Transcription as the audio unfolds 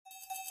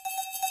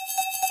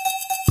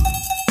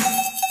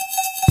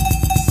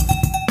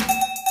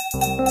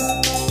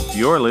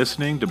You're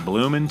listening to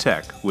Bloom in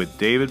Tech with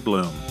David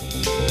Bloom.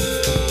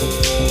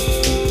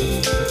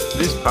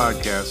 This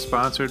podcast is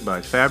sponsored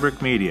by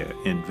Fabric Media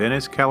in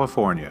Venice,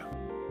 California.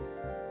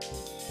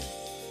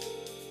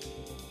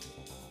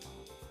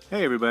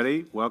 Hey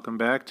everybody, welcome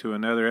back to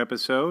another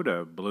episode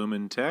of Bloom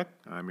in Tech.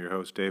 I'm your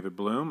host David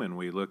Bloom, and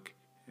we look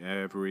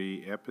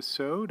every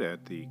episode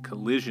at the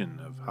collision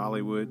of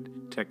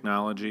Hollywood,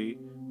 technology,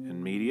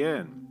 and media,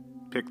 and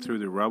pick through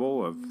the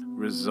rubble of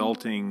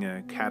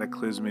resulting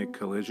cataclysmic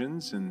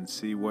collisions and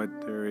see what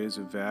there is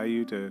of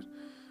value to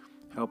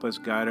help us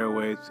guide our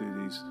way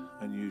through these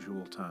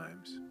unusual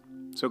times.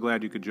 So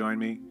glad you could join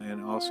me,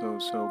 and also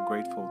so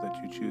grateful that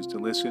you choose to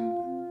listen.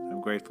 I'm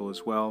grateful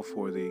as well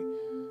for the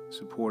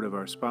support of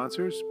our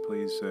sponsors.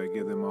 Please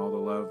give them all the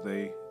love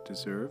they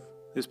deserve.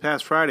 This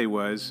past Friday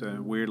was,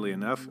 weirdly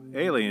enough,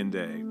 Alien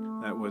Day.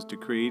 That was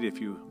decreed, if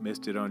you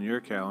missed it on your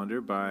calendar,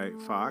 by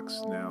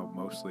Fox, now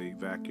mostly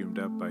vacuumed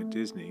up by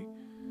Disney,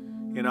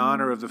 in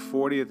honor of the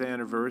 40th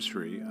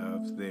anniversary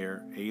of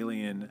their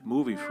Alien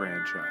movie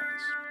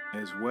franchise.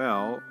 As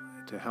well,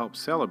 to help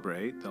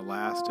celebrate, the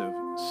last of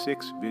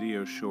 6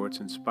 video shorts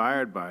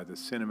inspired by the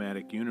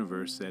cinematic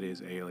universe that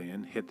is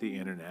Alien hit the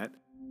internet,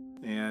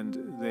 and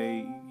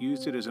they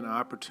used it as an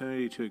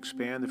opportunity to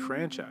expand the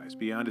franchise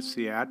beyond its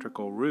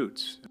theatrical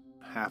roots.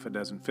 Half a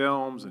dozen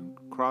films and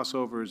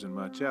crossovers and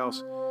much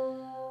else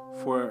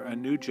for a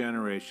new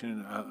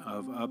generation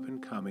of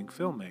up-and-coming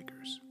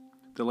filmmakers.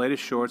 The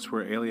latest shorts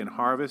were Alien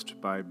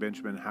Harvest by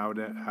Benjamin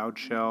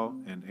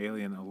Houdshell and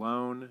Alien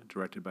Alone,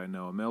 directed by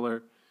Noah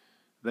Miller.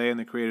 They and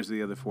the creators of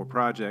the other 4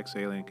 projects,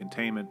 Alien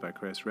Containment by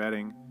Chris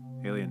Redding,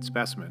 Alien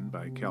Specimen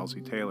by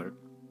Kelsey Taylor,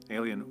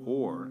 Alien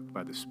Ore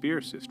by the Spear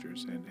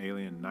Sisters, and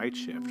Alien Night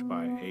Shift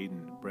by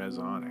Aidan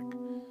Brezonik,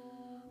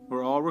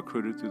 were all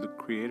recruited through the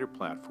creator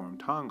platform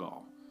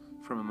Tongal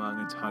from among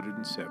its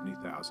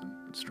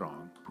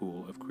 170,000-strong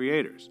pool of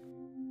creators.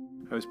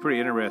 I was pretty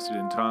interested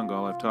in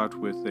Tongal. I've talked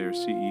with their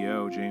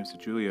CEO, James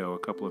DiGiulio, a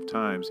couple of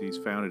times. He's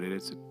founded it.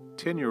 It's a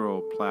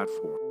 10-year-old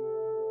platform.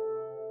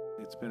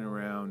 It's been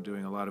around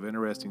doing a lot of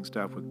interesting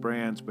stuff with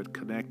brands, but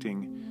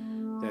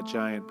connecting that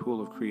giant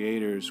pool of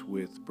creators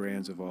with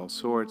brands of all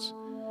sorts.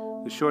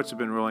 The shorts have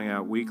been rolling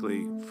out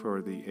weekly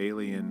for the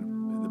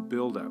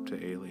build-up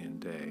to Alien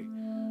Day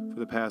for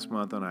the past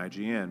month on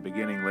IGN.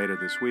 Beginning later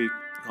this week,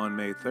 on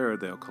May 3rd,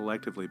 they'll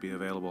collectively be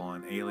available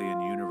on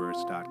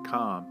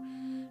alienuniverse.com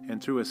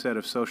and through a set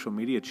of social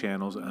media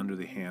channels under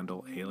the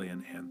handle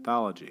Alien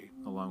Anthology,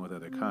 along with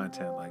other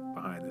content like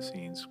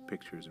behind-the-scenes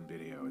pictures and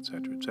video,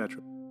 etc.,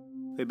 etc.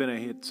 They've been a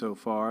hit so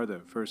far. The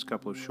first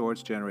couple of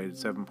shorts generated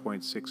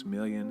 7.6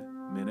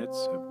 million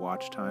minutes of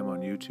watch time on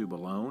YouTube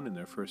alone in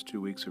their first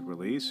 2 weeks of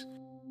release.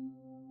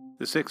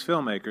 The 6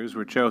 filmmakers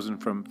were chosen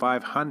from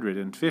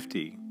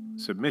 550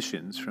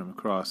 submissions from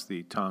across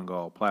the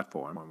Tongal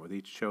platform, with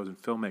each chosen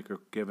filmmaker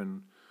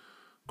given,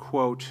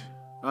 quote,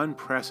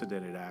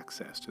 unprecedented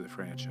access to the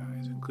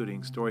franchise,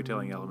 including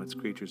storytelling elements,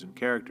 creatures, and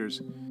characters,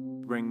 to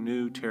bring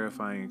new,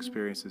 terrifying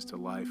experiences to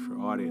life for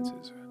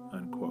audiences,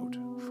 unquote,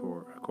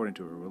 according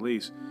to a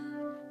release.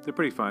 They're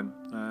pretty fun.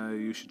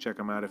 You should check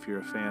them out if you're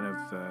a fan of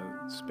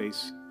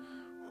space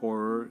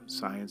horror,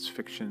 science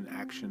fiction,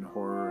 action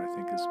horror. I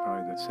think is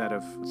probably the set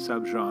of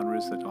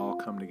subgenres that all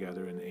come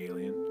together in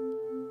Alien.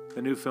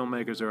 The new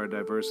filmmakers are a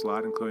diverse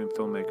lot, including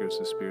filmmakers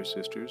the Spear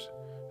Sisters,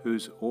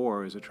 whose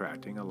Ore is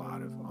attracting a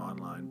lot of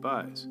online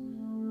buzz.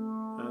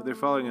 They're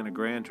following in a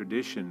grand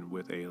tradition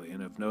with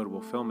Alien of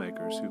notable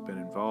filmmakers who've been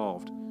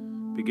involved,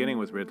 beginning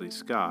with Ridley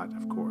Scott,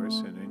 of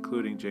course, and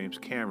including James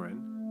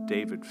Cameron,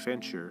 David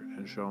Fincher,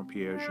 and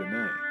Jean-Pierre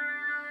Jeunet.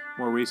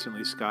 More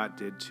recently, Scott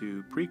did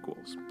 2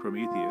 prequels,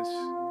 Prometheus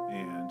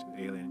and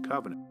Alien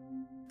Covenant.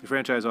 The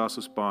franchise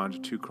also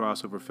spawned 2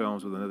 crossover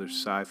films with another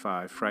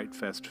sci-fi Fright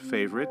Fest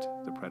favorite,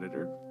 The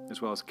Predator,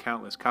 as well as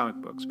countless comic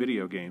books,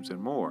 video games,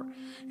 and more.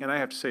 And I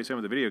have to say, some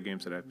of the video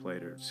games that I've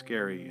played are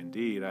scary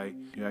indeed.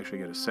 You actually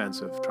get a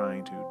sense of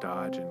trying to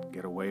dodge and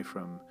get away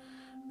from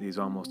these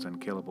almost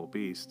unkillable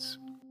beasts.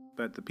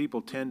 But the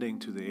people tending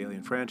to the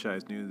Alien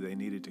franchise knew they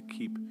needed to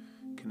keep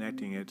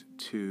connecting it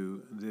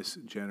to this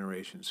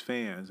generation's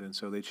fans, and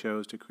so they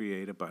chose to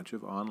create a bunch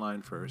of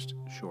online-first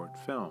short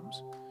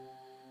films.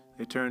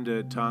 They turned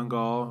to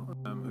Tongal,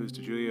 whose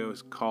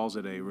DiGiulio calls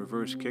it a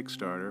reverse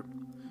Kickstarter.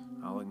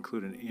 I'll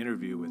include an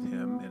interview with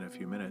him in a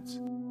few minutes.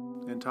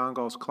 And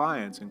Tongal's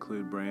clients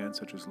include brands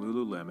such as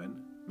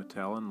Lululemon,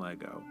 Mattel, and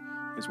Lego,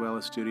 as well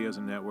as studios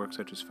and networks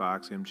such as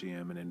Fox,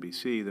 MGM, and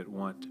NBC that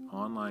want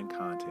online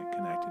content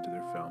connected to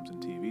their films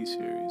and TV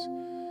series.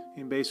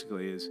 And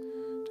basically, as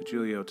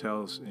DiGiulio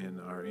tells in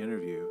our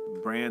interview,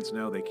 brands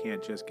know they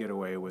can't just get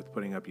away with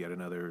putting up yet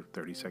another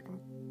 30-second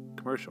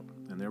commercial.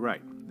 And they're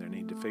right. They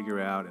need to figure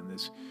out in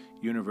this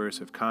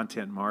universe of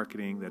content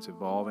marketing that's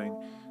evolving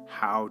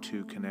how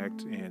to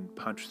connect and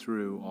punch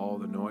through all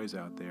the noise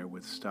out there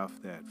with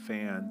stuff that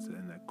fans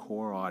and the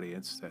core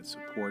audience that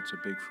supports a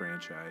big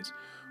franchise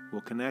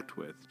will connect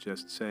with.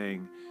 Just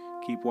saying,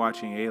 keep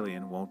watching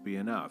Alien won't be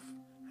enough.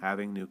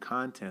 Having new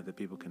content that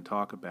people can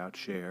talk about,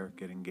 share,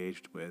 get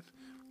engaged with,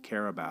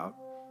 care about,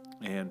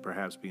 and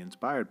perhaps be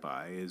inspired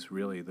by is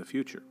really the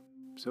future.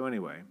 So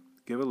anyway,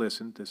 give a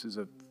listen. This is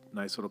a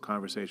nice little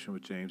conversation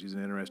with James. He's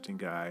an interesting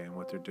guy, and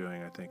what they're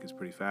doing I think is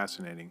pretty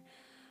fascinating.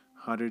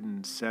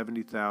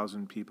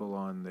 170,000 people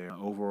on their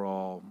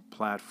overall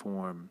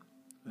platform.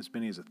 As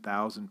many as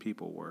 1,000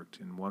 people worked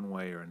in one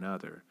way or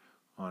another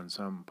on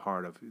some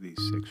part of these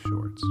 6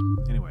 shorts.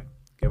 Anyway,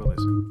 give a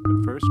listen.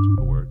 But first,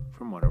 a word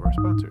from one of our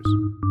sponsors.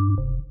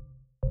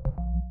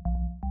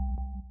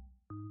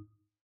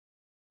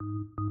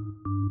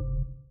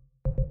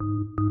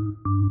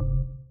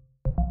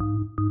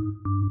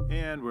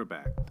 And we're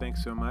back.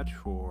 Thanks so much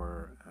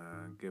for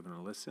giving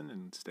a listen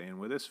and staying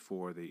with us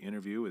for the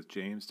interview with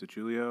James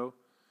DiGiulio,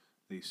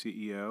 the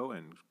CEO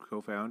and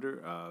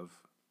co-founder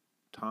of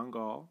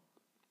Tongal,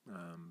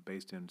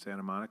 based in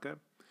Santa Monica,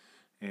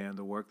 and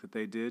the work that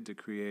they did to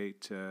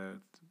create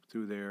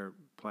through their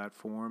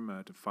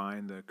platform to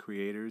find the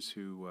creators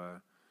who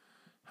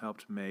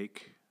helped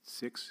make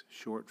 6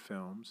 short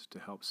films to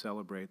help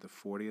celebrate the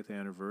 40th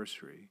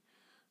anniversary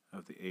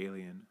of the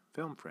Alien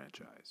film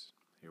franchise.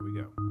 Here we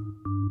go.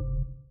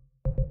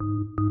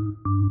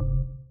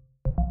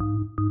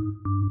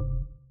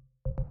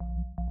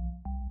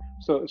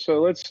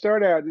 So let's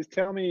start out. Just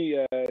tell me,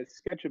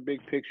 sketch a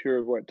big picture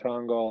of what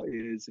Tongal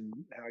is and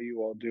how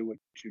you all do what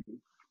you do.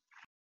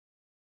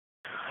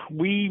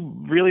 We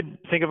really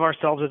think of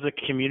ourselves as a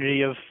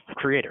community of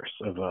creators,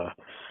 of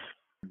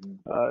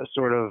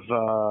sort of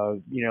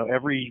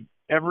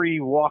every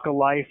walk of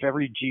life,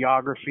 every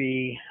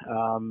geography,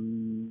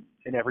 in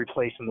every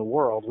place in the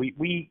world.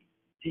 We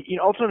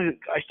ultimately,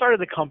 I started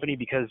the company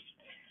because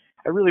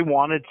I really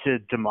wanted to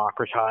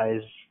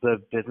democratize the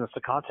business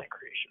of content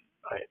creation.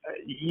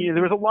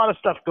 There was a lot of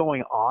stuff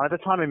going on at the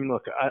time. I mean,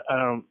 look, I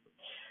don't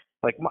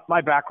like my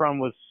background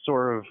was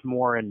sort of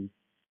more in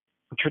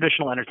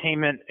traditional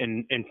entertainment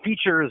and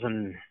features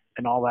and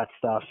all that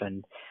stuff.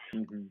 And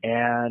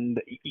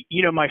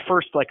my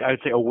first, like, I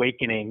would say,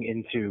 awakening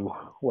into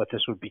what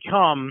this would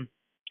become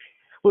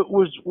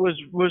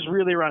was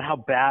really around how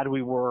bad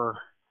we were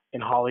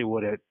in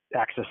Hollywood at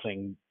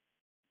accessing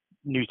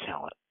new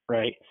talent,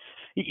 right?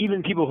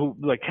 Even people who,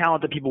 like,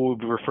 talent that people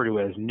would refer to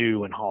as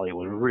new in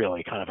Hollywood were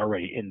really kind of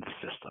already in the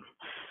system.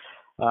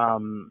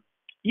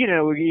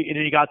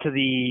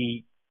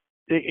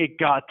 It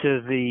got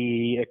to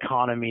the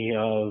economy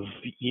of,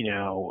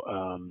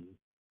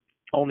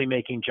 only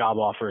making job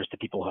offers to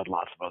people who had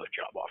lots of other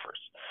job offers.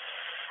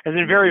 And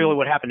then invariably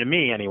what happened to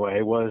me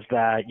anyway was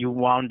that you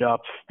wound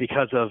up,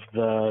 because of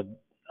the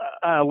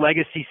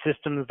legacy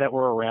systems that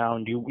were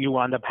around, you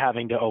wound up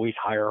having to always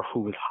hire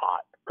who was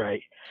hot,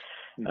 right?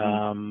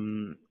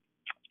 And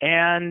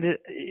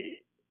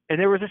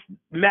there was this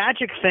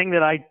magic thing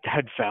that I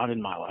had found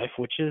in my life,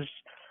 which is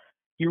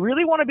you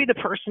really want to be the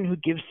person who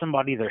gives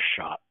somebody their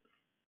shot.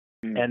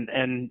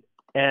 And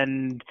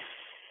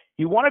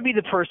you want to be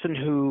the person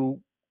who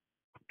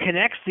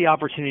connects the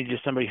opportunity to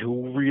somebody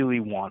who really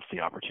wants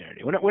the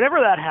opportunity. Whenever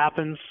that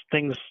happens,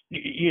 things,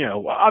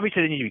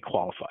 obviously they need to be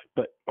qualified,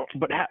 but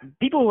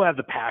people who have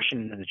the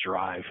passion and the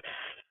drive,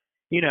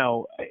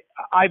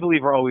 I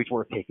believe are always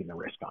worth taking the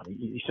risk on.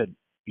 You said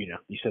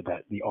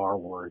that the R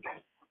word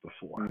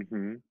before.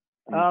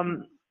 So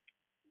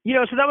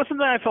that was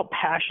something I felt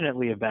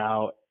passionately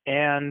about.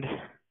 And,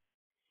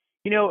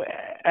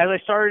 as I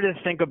started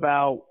to think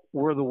about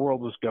where the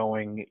world was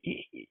going,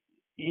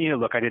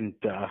 look, I didn't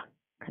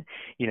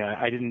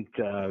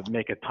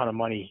make a ton of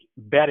money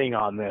betting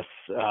on this,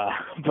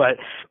 but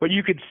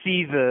you could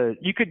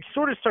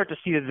sort of start to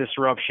see the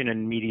disruption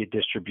in media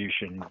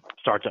distribution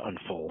start to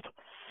unfold.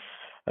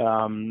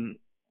 And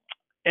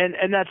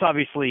that's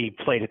obviously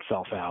played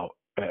itself out,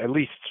 at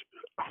least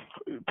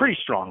pretty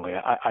strongly,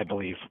 I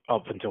believe,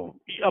 up until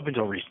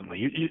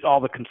recently. All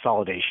the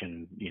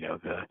consolidation,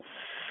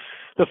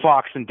 the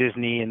Fox and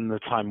Disney and the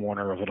Time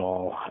Warner of it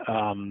all,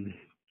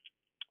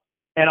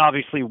 and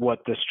obviously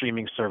what the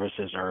streaming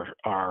services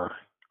are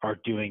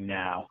doing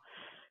now,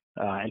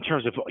 in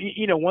terms of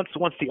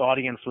once the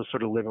audience was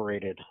sort of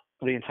liberated,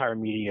 the entire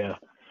media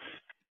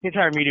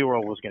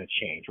world was going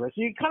to change, right?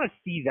 So you kind of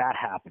see that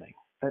happening.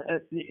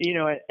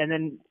 And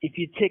then if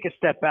you take a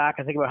step back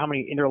and think about how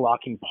many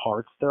interlocking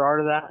parts there are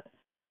to that,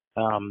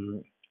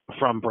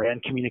 from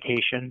brand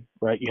communication,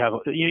 right? You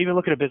even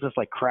look at a business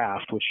like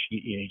Kraft, which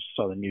you just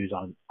saw the news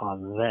on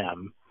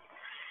them.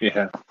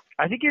 Yeah.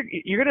 I think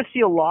you're going to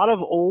see a lot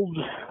of old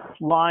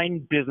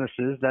line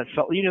businesses that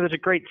felt, there's a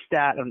great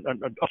stat, and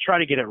I'll try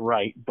to get it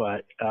right,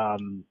 but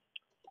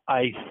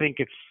I think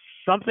it's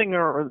something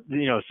or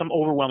some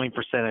overwhelming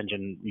percentage,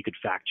 and you could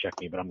fact check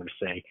me, but I'm going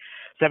to say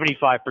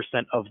 75%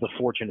 of the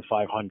Fortune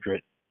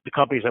 500, the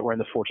companies that were in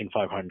the Fortune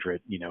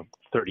 500,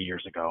 30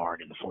 years ago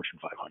aren't in the Fortune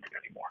 500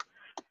 anymore.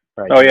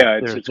 Right? Oh yeah,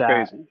 it's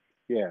crazy.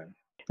 Yeah.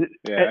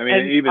 Yeah, I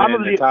mean, even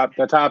in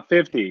the top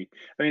 50.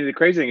 I mean, the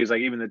crazy thing is, like,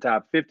 even the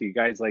top 50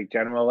 guys like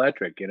General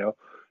Electric, are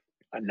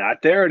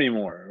not there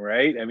anymore,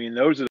 right? I mean,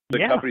 those are the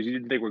companies you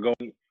didn't think were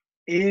going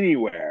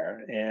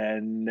anywhere,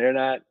 and they're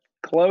not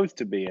close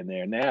to being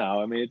there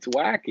now. I mean, it's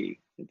wacky.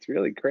 It's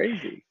really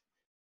crazy.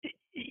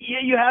 yeah,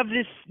 you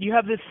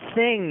have this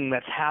thing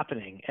that's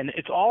happening, and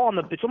it's all on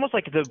the. It's almost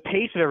like the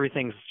pace of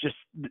everything's just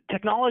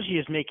technology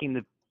is making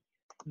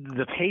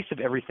the pace of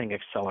everything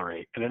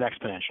accelerate at an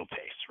exponential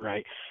pace,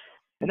 right?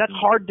 And that's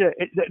hard to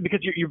because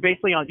you're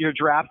basically you're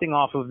drafting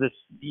off of this,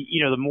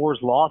 the Moore's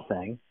law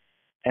thing,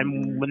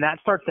 and when that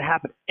starts to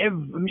happen,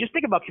 just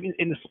think about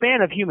in the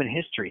span of human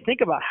history.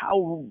 Think about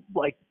how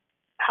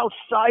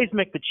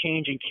seismic the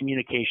change in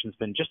communication's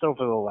been just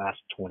over the last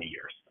 20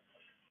 years.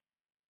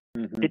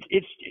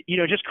 It's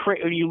just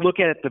when you look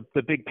at it,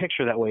 the big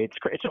picture that way,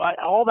 it's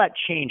all that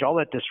change, all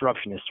that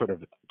disruption is sort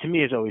of, to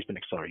me, has always been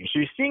accelerating. So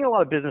you're seeing a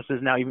lot of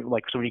businesses now, even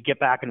like, so when you get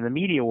back into the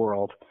media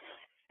world,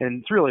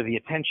 and it's really the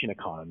attention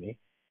economy,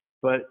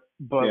 but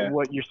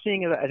what you're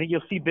seeing is, I think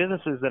you'll see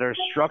businesses that are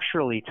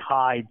structurally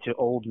tied to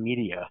old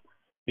media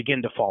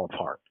begin to fall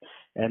apart,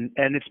 and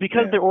it's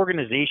because their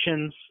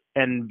organizations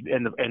and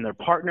their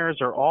partners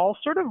are all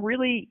sort of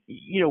really,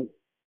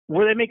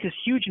 where they make this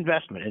huge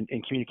investment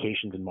in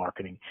communications and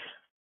marketing.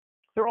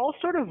 They're all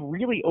sort of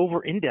really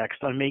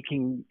over-indexed on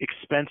making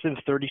expensive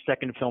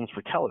 30-second films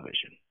for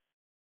television,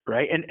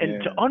 right?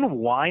 And to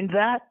unwind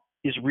that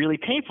is really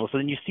painful. So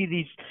then you see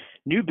these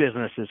new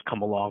businesses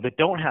come along that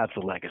don't have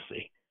the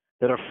legacy,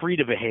 that are free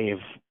to behave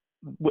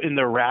in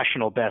their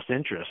rational best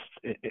interest,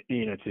 to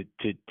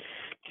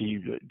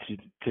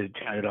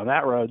kind of on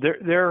that road.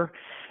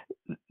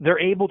 They're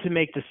able to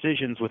make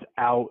decisions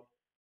without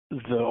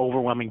the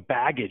overwhelming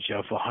baggage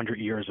of 100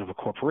 years of a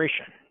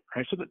corporation,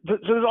 right? So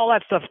there's all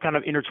that stuff kind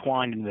of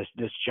intertwined in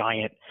this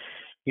giant,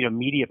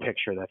 media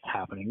picture that's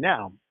happening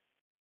now.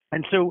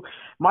 And so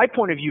my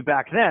point of view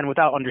back then,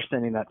 without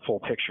understanding that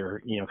full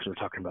picture, because we're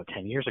talking about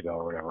 10 years ago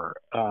or whatever,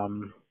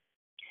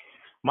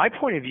 my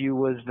point of view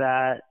was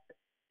that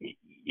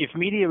if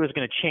media was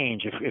going to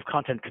change, if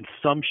content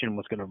consumption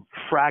was going to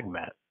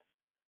fragment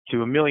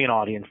to a million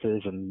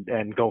audiences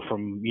and go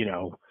from,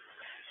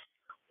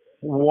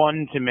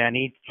 one to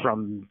many,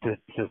 from to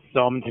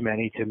some to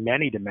many to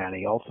many,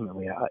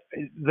 ultimately,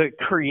 the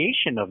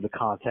creation of the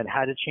content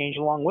had to change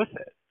along with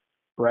it,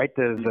 right?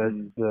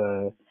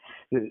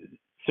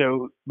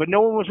 So, but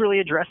no one was really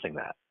addressing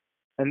that,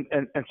 and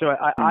so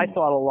I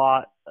thought a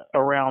lot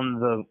around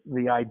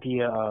the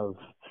idea of,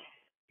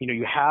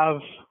 you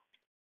have,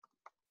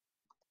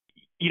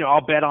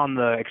 I'll bet on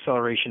the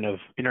acceleration of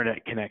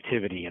internet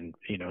connectivity and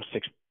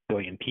 6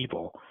 billion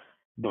people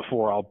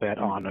before I'll bet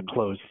on a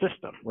closed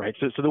system, right?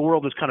 So the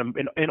world is kind of,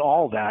 in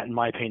all that, in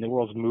my opinion, the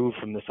world's moved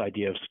from this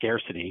idea of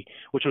scarcity,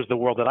 which was the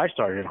world that I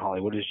started in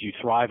Hollywood, is you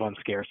thrive on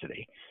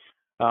scarcity,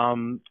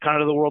 kind of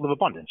to the world of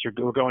abundance.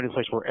 We're going to a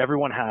place where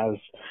everyone has,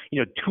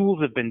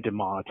 tools have been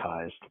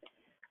demonetized.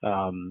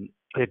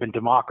 They've been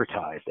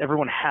democratized.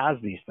 Everyone has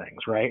these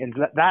things, right? And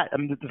I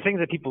mean, the things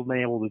that people have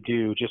been able to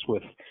do just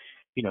with,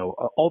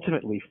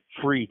 ultimately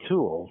free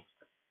tools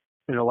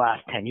in the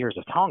last 10 years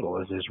of Tongle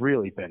has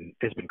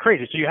been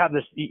crazy. So you have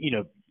this, you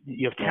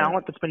have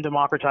talent that's been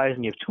democratized,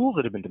 and you have tools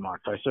that have been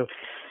democratized. So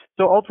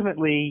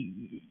ultimately,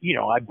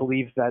 I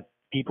believe that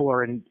people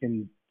are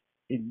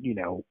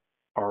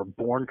are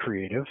born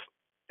creative,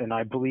 and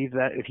I believe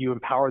that if you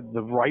empower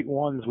the right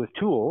ones with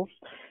tools,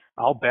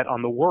 I'll bet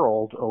on the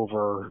world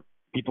over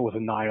people with a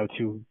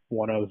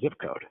 90210 zip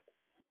code.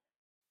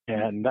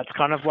 And that's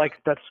kind of where,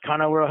 that's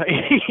kind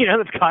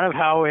of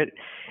how it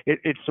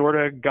sort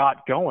of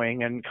got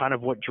going, and kind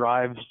of what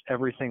drives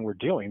everything we're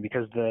doing,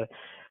 because the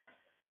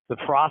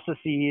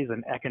processes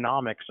and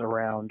economics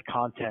around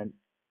content,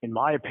 in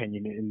my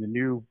opinion, in the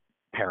new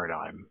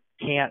paradigm,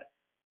 can't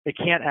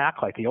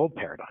act like the old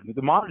paradigm.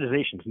 The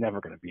monetization is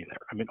never going to be there.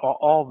 I mean,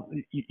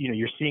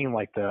 you're seeing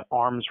like the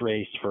arms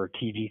race for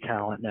TV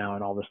talent now,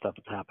 and all this stuff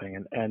that's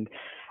happening, and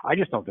I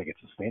just don't think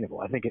it's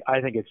sustainable. I think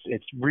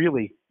it's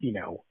really,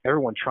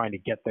 everyone trying to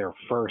get there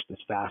first as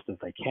fast as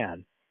they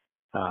can.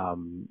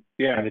 And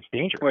it's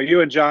dangerous. Well,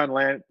 you and John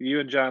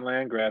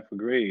Landgraf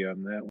agree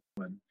on that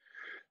one.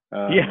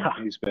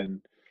 He's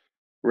been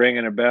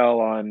ringing a bell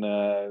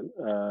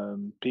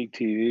on peak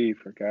TV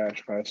for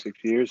 5-6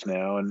 years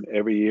now, and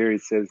every year he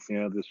says,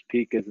 this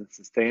peak isn't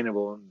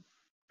sustainable, and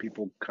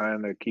people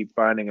kind of keep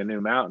finding a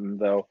new mountain.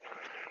 Though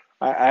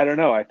I don't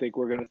know. I think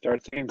we're going to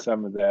start seeing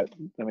some of that.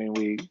 I mean,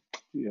 we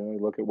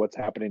look at what's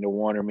happening to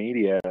Warner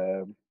Media.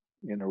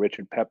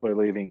 Richard Pepler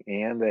leaving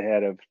and the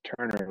head of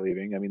Turner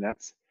leaving. I mean,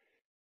 that's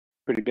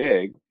pretty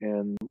big,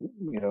 and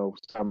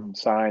some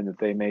sign that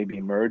they may be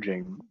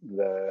merging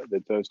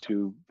that those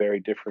two very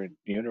different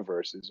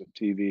universes of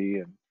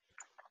TV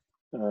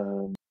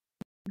and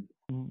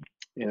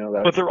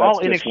but they're all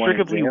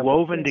inextricably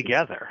woven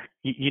together.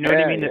 You know what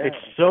I mean? It's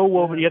so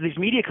woven. You have these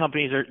media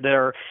companies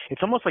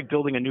it's almost like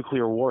building a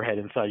nuclear warhead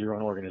inside your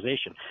own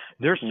organization.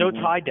 They're so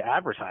tied to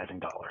advertising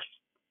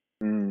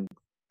dollars.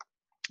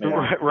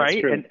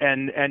 Right,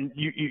 and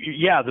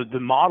the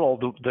model,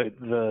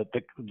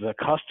 the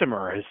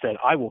customer has said,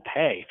 I will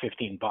pay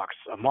 $15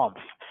 a month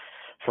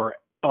for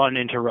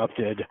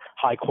uninterrupted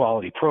high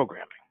quality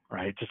programming,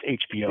 right? Just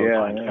HBO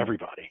times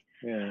everybody.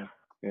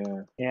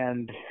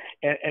 And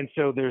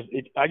so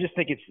I just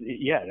think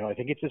I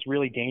think it's this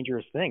really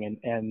dangerous thing,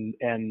 and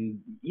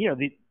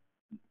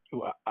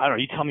I don't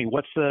know. You tell me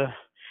what's a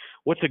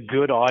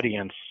good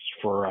audience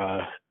for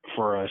a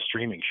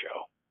streaming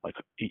show? Like,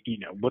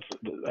 what's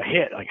a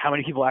hit? Like, how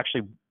many people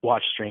actually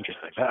watch Stranger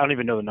Things? I don't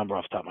even know the number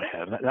off the top of my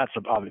head. That's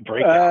a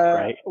breakdown,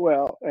 right?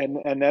 Well, and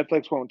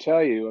Netflix won't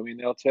tell you. I mean,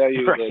 they'll tell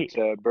you Right.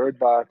 that Bird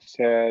Box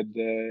had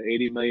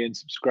 80 million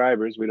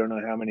subscribers. We don't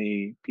know how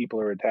many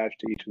people are attached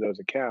to each of those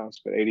accounts,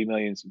 but 80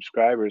 million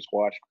subscribers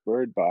watched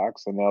Bird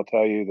Box, and they'll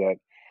tell you that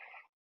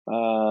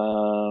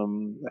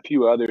a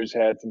few others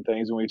had some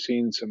things, and we've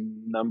seen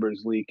some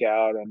numbers leak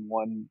out in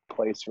one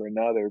place or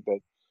another.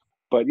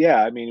 But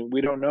yeah, I mean, we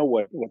don't know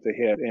what the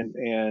hit,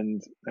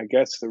 and I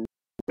guess the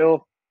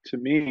real, to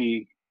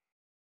me,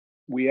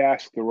 we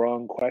ask the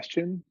wrong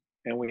question,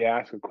 and we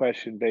ask a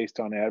question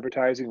based on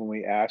advertising, when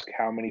we ask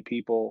how many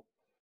people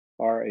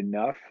are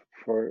enough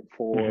for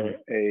Hmm.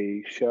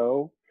 a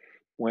show,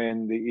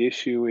 when the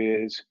issue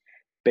is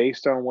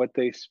based on what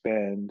they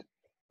spend,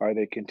 are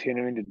they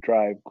continuing to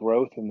drive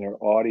growth in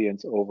their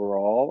audience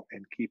overall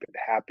and keep it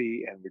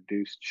happy and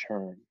reduce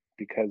churn?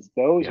 Because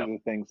those are Yep. the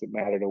things that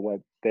matter to what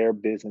their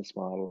business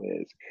model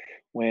is.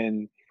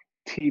 When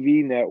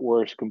TV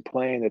networks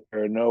complain that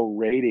there are no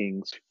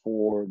ratings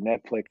for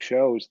Netflix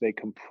shows, they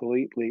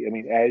completely, I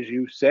mean, as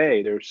you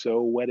say, they're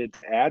so wedded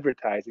to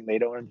advertising, they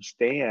don't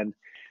understand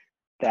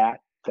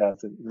that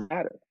doesn't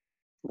matter.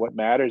 What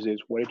matters is,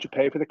 what did you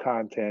pay for the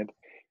content?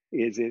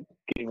 Is it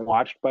getting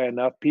watched by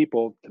enough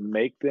people to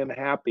make them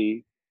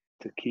happy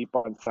to keep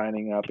on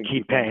signing up To and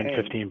keep keep on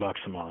paying paying?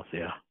 $15 a month.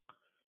 Yeah.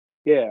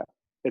 Yeah,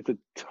 it's a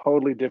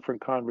totally different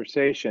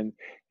conversation,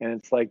 and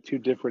it's like two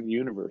different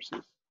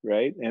universes,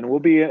 right? And I'll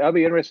be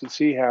interested to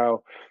see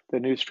how the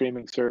new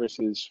streaming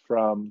services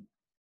from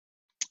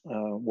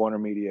Warner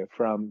Media,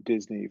 from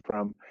Disney,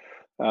 from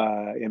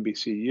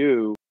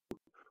NBCU,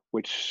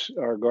 which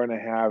are going to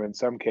have, in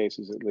some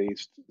cases at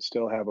least,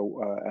 still have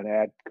an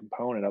ad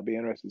component. I'll be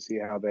interested to see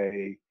how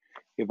they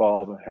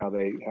evolve and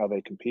how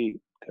they compete,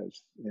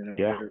 because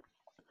Yeah.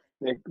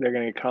 they're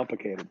going to get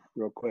complicated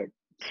real quick.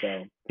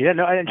 So Yeah.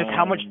 No, and just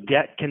how much um,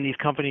 debt can these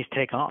companies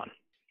take on?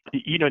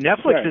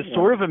 Netflix right, is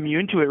sort of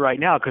immune to it right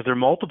now because their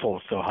multiple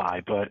is so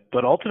high,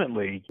 but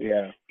ultimately,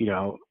 yeah, you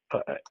know, uh,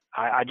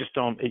 I just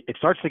don't. It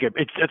starts to get.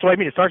 That's what I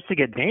mean. It starts to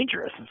get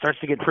dangerous. It starts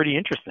to get pretty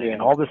interesting, and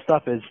yeah, all this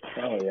stuff is,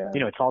 oh yeah,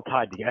 it's all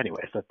tied together.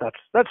 Anyway, so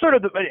that's sort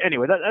of the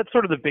anyway. That's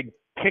sort of the big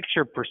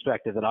picture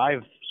perspective that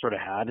I've sort of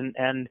had,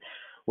 and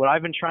what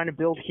I've been trying to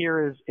build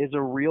here is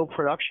a real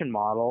production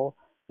model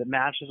that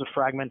matches a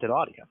fragmented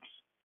audience,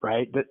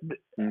 right?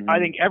 I hmm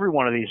think every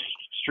one of these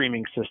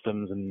streaming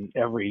systems and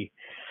every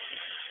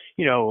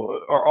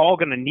are all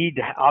going to need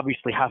to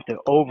obviously have to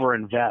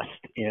overinvest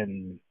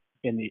in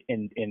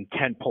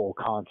tentpole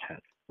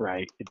content,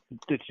 right?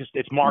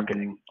 It's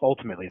marketing hmm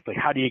ultimately. It's like,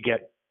 how do you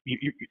get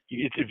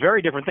it's a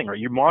very different thing, right?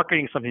 You're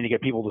marketing something to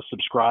get people to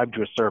subscribe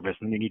to a service,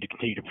 and you need to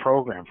continue to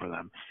program for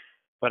them.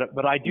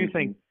 But I do hmm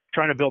think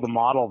trying to build a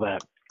model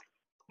that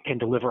can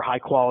deliver high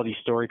quality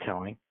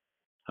storytelling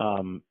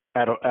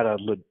at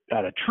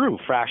a true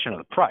fraction of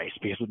the price,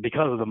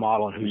 because of the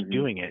model and who's hmm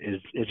doing it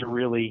is a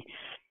really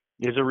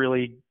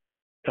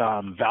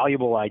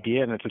valuable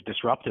idea, and it's a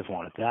disruptive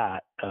one at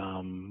that,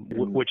 hmm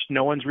which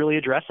no one's really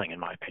addressing, in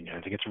my opinion.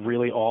 I think it's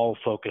really all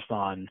focused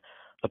on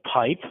the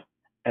pipe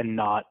and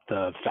not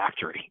the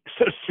factory,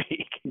 so to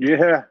speak.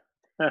 yeah,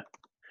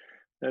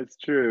 that's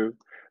true.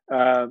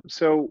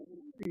 So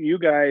you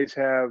guys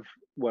have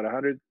what,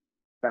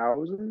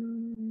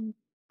 100,000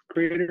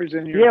 creators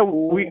in your Yeah,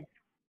 pool? we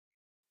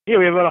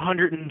have about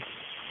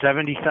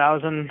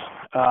 170,000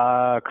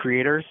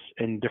 creators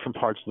in different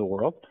parts of the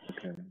world.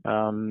 Okay.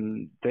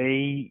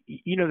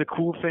 The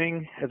cool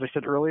thing, as I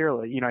said earlier,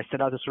 I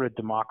set out to sort of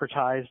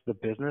democratize the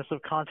business of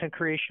content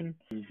creation.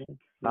 hmm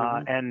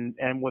hmm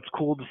And what's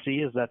cool to see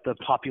is that the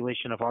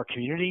population of our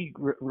community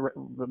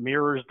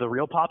mirrors the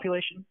real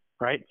population,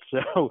 right?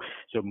 So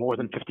more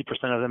than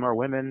 50% of them are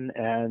women,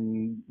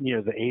 and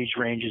the age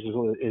range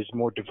is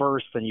more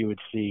diverse than you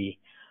would see,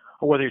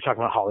 whether you're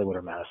talking about Hollywood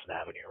or Madison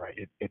Avenue,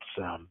 right? It's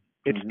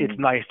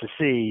hmm nice to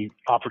see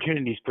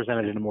opportunities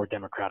presented in a more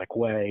democratic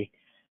way,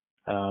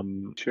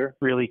 Sure.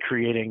 really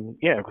creating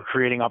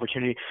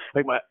opportunity.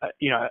 Like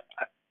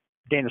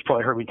Dana's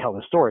probably heard me tell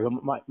this story,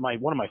 but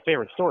one of my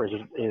favorite stories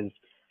is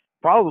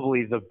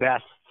probably the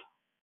best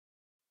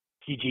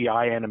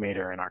CGI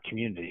animator in our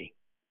community.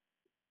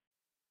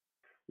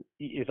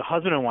 It's a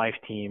husband and wife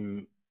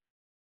team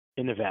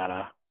in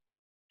Nevada,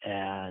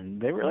 and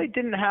they really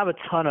didn't have a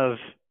ton of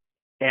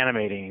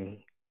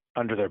animating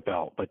under their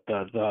belt. But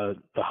the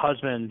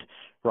husband,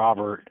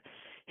 Robert,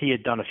 he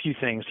had done a few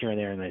things here and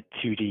there in the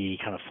 2D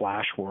kind of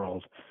Flash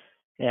world,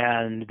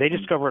 and they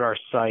discovered our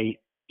site,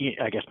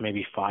 I guess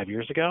maybe 5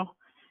 years ago,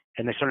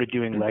 and they started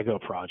doing Mhm. Lego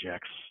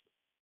projects.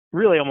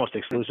 Really, almost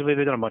exclusively.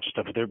 They've done a bunch of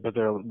stuff, but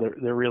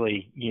they're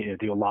really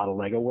do a lot of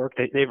Lego work.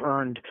 They've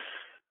earned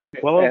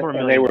well over $1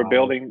 And they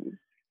million.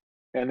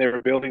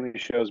 were building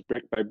these shows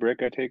brick by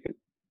brick, I take it.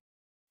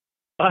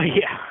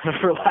 Yeah,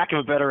 for lack of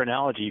a better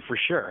analogy, for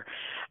sure.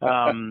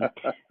 And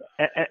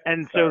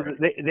so Sorry.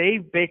 they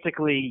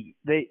basically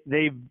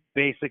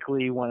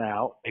went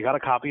out. They got a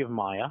copy of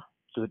Maya,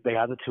 So they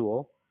had the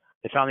tool.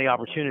 They found the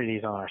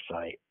opportunities on our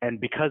site, and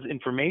because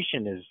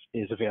information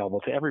is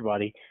available to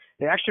everybody,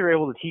 they actually were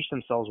able to teach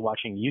themselves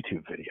watching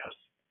YouTube videos.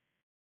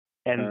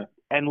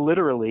 And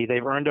literally,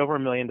 they've earned over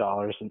 $1 million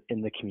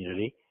in the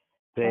community.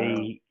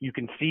 You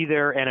can see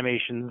their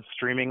animations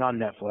streaming on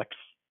Netflix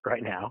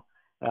right now,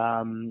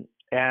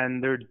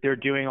 and they're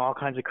doing all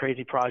kinds of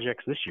crazy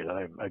projects this year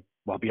that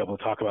I'll be able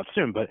to talk about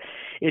soon. But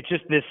it's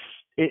just this.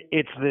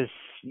 It's this.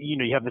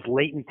 You have this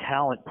latent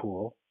talent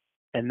pool,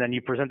 and then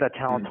you present that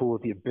talent pool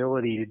with the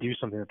ability to do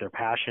something that they're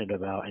passionate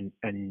about,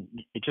 and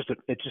it's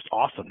just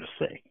awesome to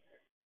see.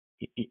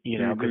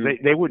 Because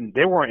they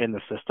weren't in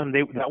the system.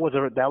 That was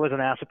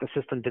an asset the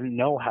system didn't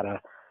know how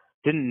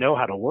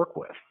to work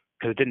with,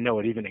 because it didn't know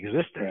it even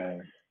existed. Right.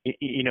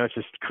 It's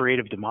this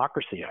creative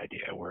democracy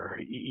idea where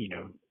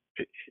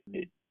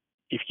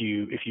if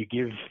you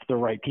give the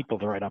right people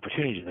the right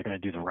opportunities, they're going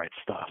to do the right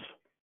stuff.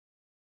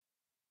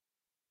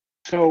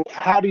 So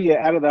how do you,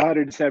 out of the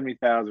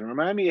 170,000,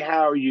 remind me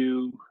how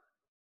you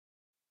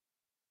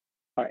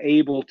are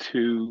able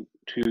to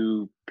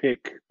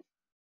pick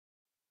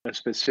a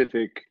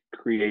specific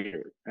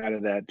creator out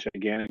of that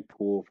gigantic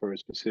pool for a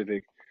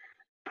specific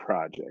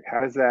project?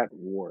 How does that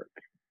work?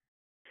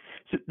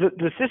 So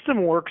the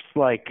system works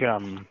like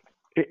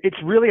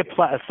it's really a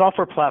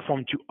software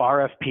platform to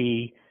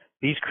RFP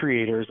these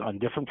creators on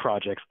different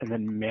projects and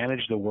then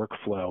manage the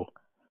workflow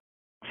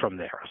from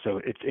there.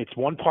 So it's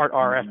one part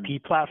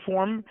RFP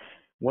platform,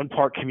 one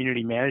part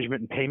community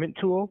management and payment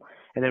tool,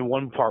 and then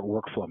one part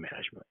workflow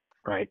management,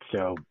 right?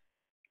 So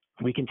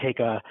we can take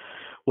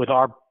with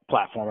our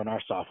platform and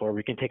our software,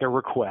 we can take a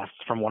request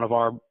from one of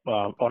our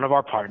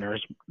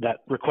partners.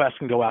 That request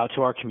can go out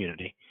to our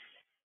community,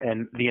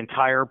 and the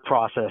entire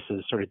process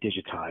is sort of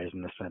digitized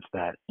in the sense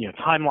that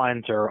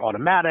timelines are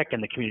automatic,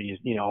 and the community is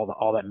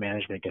all that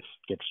management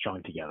gets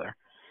strung together.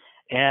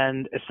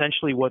 And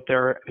essentially, what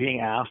they're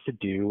being asked to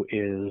do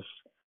is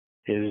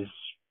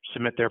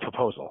submit their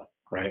proposal,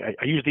 right?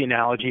 I use the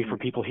analogy for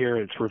people here.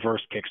 It's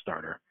reverse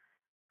Kickstarter,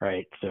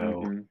 right?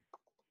 So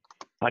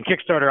on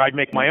Kickstarter, I'd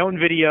make my own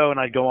video, and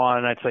I'd go on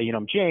and I'd say,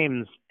 I'm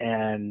James,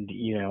 and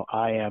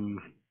I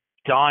am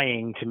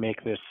dying to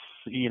make this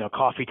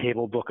coffee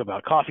table book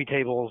about coffee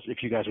tables.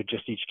 If you guys would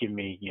just each give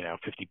me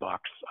 $50,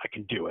 I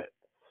can do it.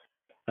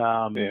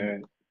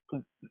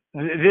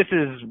 This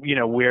is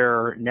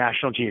we're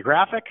National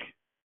Geographic.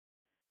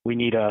 We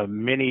need a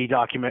mini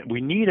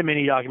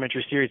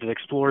documentary series that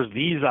explores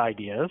these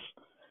ideas.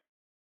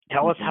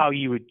 Tell us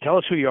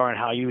who you are and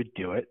how you would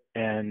do it,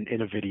 and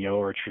in a video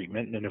or a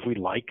treatment. And if we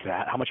like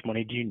that, how much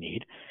money do you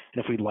need?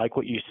 And if we like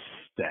what you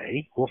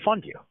say, we'll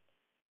fund you.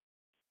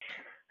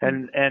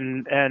 And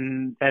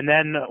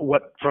then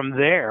what from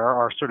there,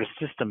 our sort of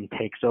system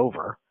takes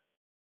over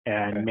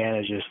and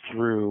manages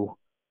through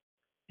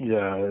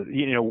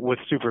with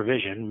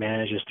supervision,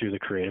 manages through the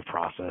creative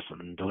process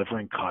and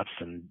delivering cuts,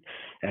 and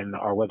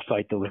our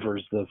website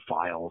delivers the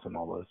files and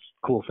all those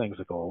cool things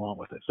that go along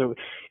with it. So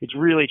it's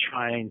really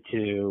trying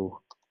to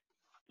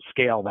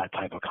scale that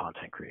type of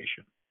content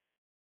creation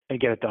and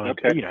get it done, as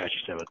you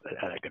said,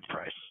 at a good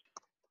price.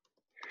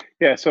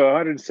 Yeah, so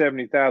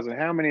 170,000.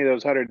 How many of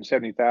those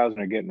 170,000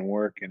 are getting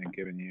work in a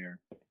given year?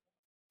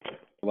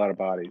 A lot of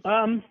bodies.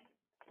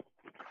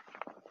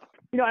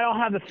 I don't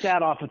have the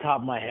stat off the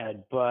top of my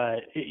head, but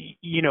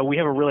we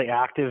have a really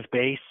active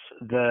base.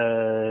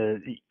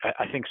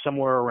 I think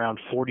somewhere around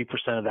 40%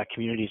 of that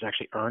community has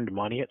actually earned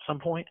money at some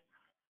point.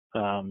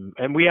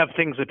 And we have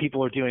things that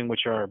people are doing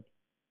which are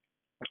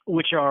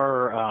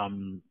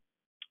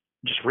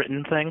just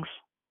written things,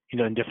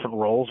 in different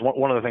roles.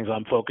 One of the things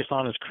I'm focused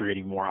on is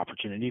creating more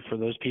opportunity for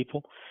those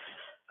people.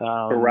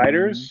 For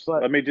writers?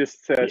 Let me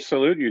just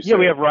salute you. Yeah,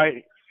 we have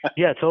right.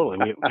 Yeah,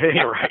 totally.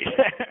 You're right.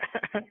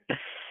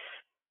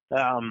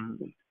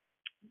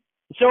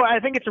 So I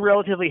think it's a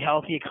relatively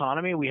healthy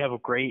economy. We have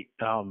great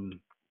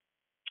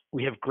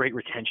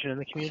retention in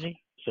the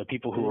community. So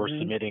people who were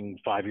submitting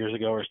 5 years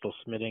ago are still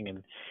submitting,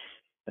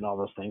 and all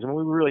those things. And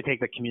we really take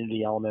the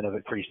community element of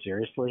it pretty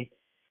seriously,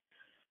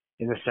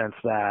 in the sense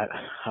that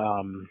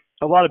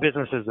a lot of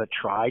businesses that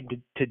tried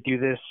to do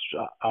this,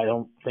 I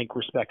don't think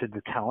respected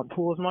the talent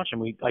pool as much.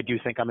 And I do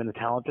think I'm in the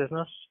talent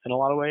business in a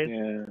lot of ways.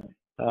 Yeah.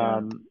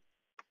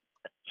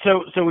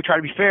 So we try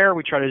to be fair.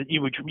 We try to,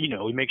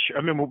 we make sure.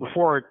 I mean,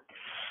 before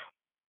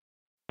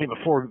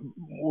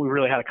we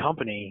really had a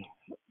company,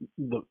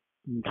 the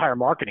entire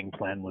marketing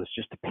plan was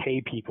just to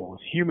pay people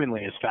as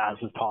humanly as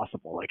fast as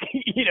possible. Like,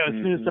 as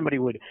soon as somebody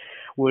would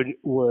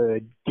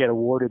get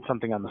awarded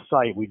something on the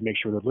site, we'd make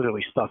sure they're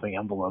literally stuffing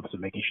envelopes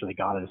and making sure they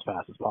got it as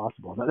fast as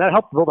possible. And that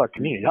helped build our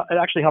community. It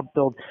actually helped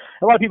build.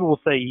 A lot of people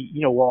will say,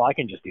 well, I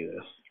can just do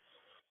this.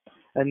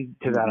 And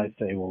to that, I'd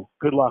say, well,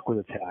 good luck with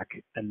the tech.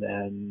 And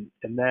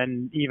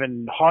then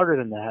even harder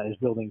than that is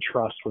building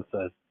trust with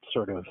the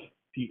sort of,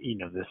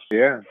 this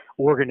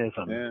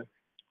organism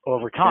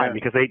over time,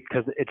 because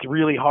it's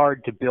really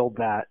hard to build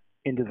that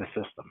into the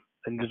system.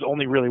 And there's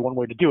only really one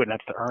way to do it, and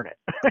that's to earn it.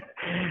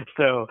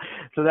 so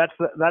that's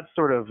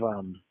sort of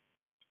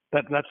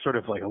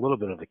like a little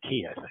bit of the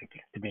key, I think,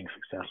 to being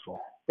successful.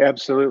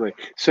 Absolutely.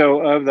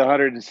 So of the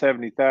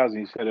 170,000,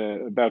 you said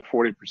about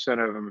 40%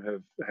 of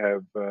them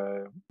have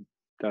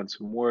done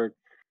some work.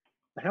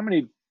 How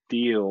many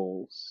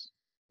deals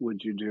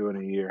would you do in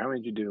a year? How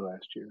many did you do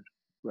last year,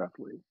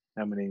 roughly?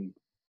 How many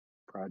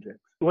projects?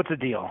 What's the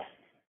deal?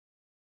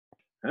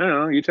 I don't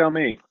know. You tell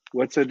me.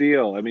 What's the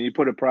deal? I mean, you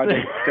put a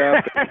project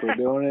up, people are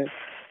doing it.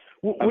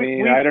 I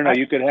mean, I don't know.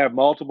 You could have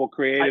multiple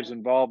creatives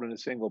involved in a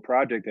single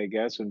project, I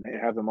guess, and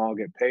have them all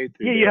get paid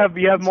through. Yeah,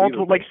 you have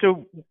multiple. Like,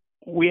 so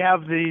we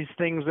have these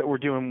things that we're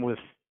doing with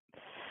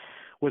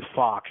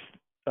Fox,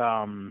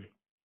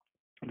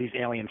 these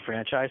Alien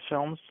franchise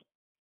films,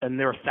 and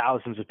there are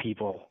thousands of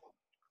people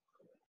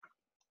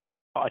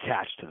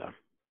attached to them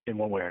in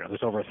one way or another.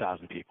 There's over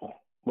 1,000 people,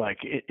 like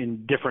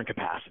in different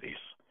capacities,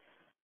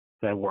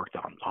 that I worked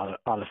on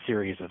a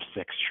series of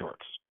 6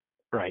 shorts,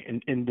 right?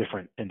 In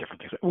different things.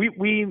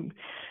 We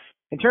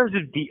in terms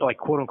of like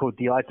quote unquote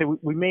deal, I'd say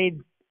we made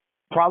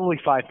probably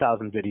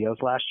 5,000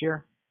 videos last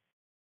year.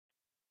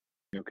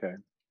 Okay.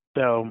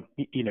 So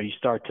you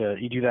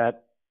do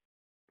that.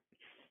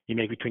 You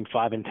make between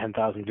 5,000 and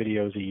 10,000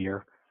 videos a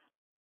year,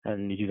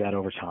 and you do that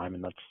over time,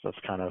 and that's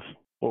kind of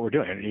what we're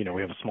doing. You know,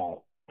 we have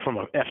from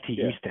a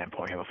FTE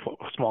standpoint, we have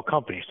a small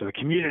company, so the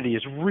community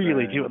is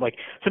really doing. Like,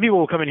 some people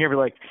will come in here and be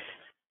like,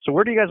 "So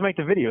where do you guys make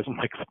the videos?" I'm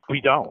like, "We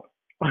don't."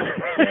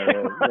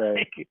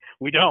 Right.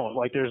 We don't.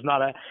 Like, there's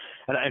not a.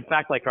 And in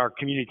fact, like, our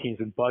community team's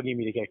been bugging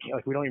me to get,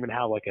 like, we don't even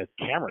have like a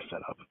camera set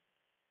up.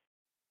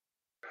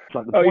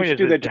 So the point you should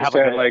do that. Just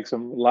have like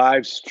some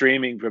live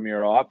streaming from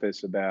your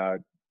office about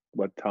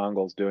what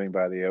Tongle's doing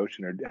by the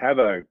ocean, or have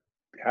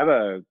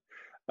a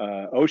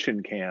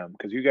ocean cam,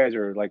 because you guys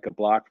are like a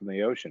block from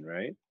the ocean,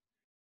 right?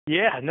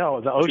 Yeah,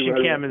 no, the ocean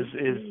cam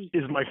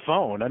is my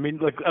phone. I mean,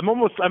 like, I'm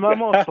almost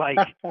like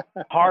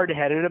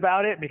hard-headed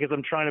about it, because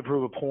I'm trying to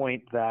prove a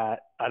point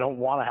that I don't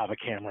want to have a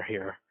camera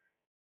here,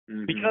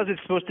 because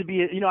it's supposed to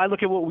be. I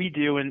look at what we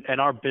do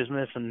and our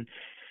business, and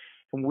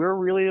we're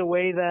really a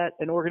way that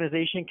an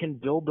organization can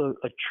build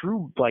a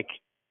true, like,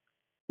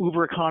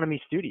 Uber economy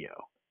studio.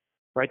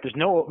 Right? There's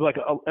no, like,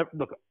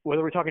 look,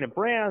 whether we're talking to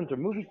brands or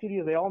movie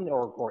studios, they all,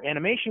 or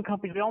animation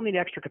companies, they all need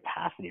extra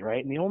capacity,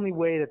 right? And the only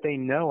way that they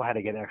know how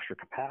to get extra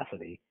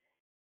capacity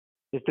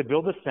is to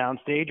build a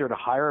soundstage or to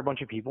hire a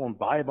bunch of people and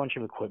buy a bunch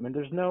of equipment.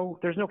 There's no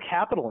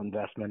capital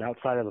investment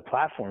outside of the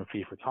platform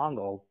fee for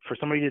Tongle for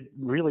somebody to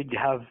really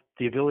have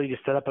the ability to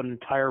set up an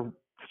entire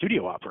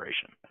studio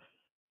operation.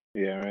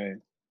 Yeah, right.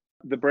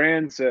 The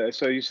brands.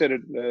 So you said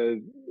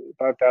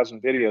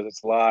 5,000 videos.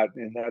 It's a lot,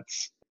 and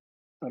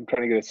I'm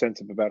trying to get a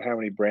sense of about how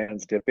many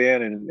brands dip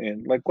in,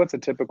 and like, what's a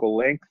typical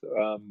length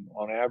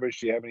on average?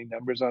 Do you have any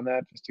numbers on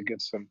that, just to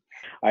get some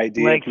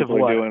idea? Length of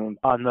what? Doing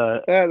on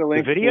the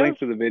length, the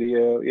length of the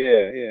video.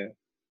 Yeah.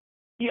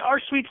 Yeah, our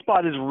sweet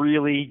spot is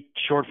really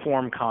short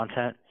form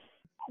content,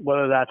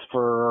 whether that's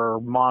for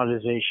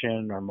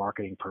monetization or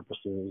marketing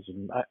purposes.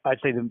 And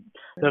I'd say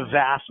the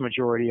vast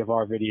majority of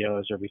our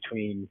videos are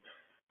between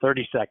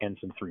 30 seconds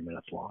and 3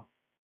 minutes long.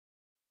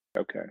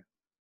 Okay.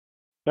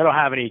 I don't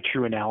have any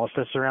true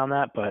analysis around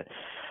that, but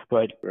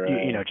right.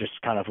 Just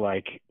kind of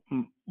like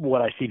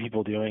what I see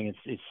people doing.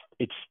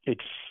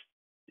 It's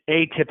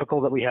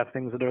atypical that we have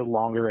things that are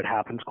longer. It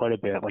happens quite a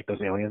bit. Like,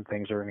 those alien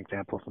things are an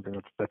example of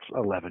something that's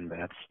 11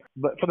 minutes.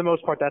 But for the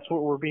most part, that's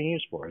what we're being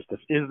used for. Is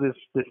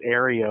this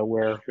area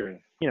where,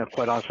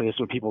 quite honestly, this is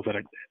what people's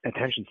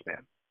attention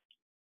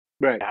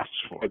span asks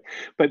for.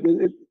 But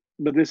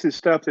this is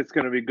stuff that's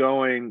going to be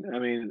going. I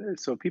mean,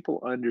 so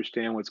people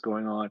understand what's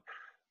going on.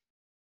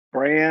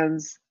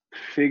 Brands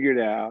figured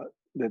out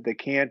that they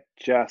can't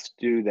just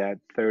do that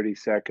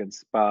 30-second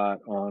spot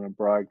on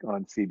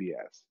on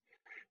CBS,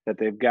 that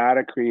they've got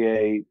to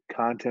create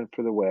content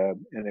for the web,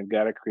 and they've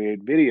got to create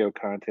video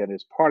content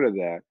as part of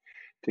that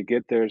to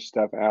get their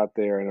stuff out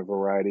there in a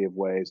variety of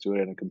ways, do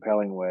it in a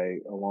compelling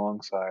way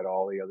alongside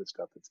all the other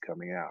stuff that's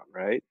coming out,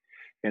 right?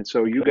 And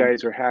so you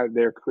guys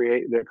they're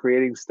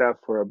creating stuff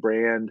for a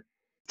brand,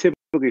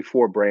 typically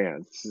for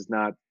brands. This is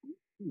not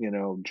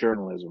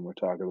journalism we're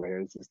talking about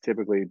here. This is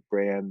typically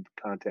brand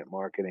content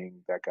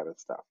marketing, that kind of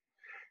stuff.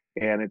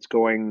 And it's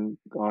going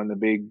on the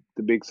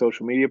big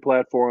social media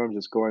platforms.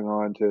 It's going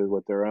on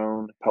to their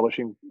own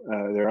publishing,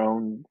 their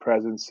own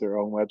presence, their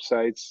own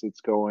websites.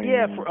 It's going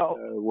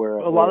where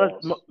a lot of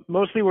else?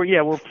 Mostly we're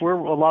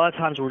a lot of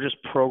times we're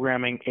just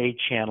programming a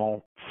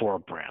channel for a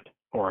brand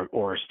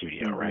or a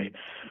studio, right?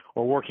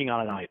 Or working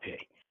on an IP.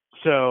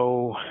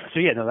 So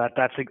yeah, no,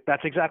 that's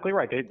exactly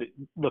right.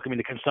 Look, I mean,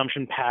 the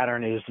consumption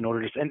pattern is, in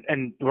order to,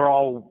 and we're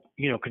all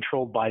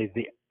controlled by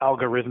the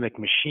algorithmic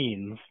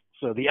machines.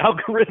 So the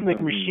algorithmic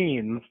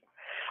machines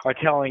are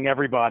telling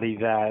everybody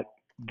that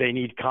they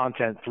need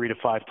content 3 to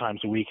 5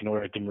 times a week in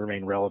order to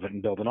remain relevant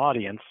and build an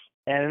audience.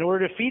 And in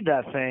order to feed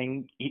that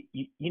thing,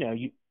 you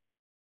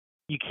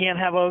can't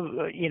have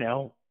a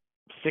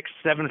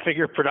 6-7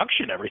 figure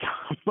production every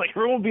time. Like,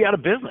 everyone will be out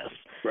of business.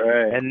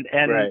 Right. And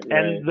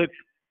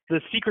the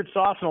secret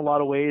sauce in a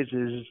lot of ways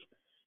is,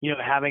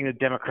 having a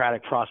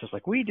democratic process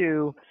like we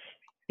do.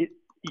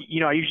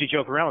 I usually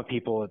joke around with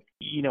people.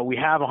 We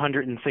have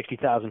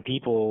 160,000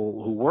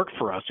 people who work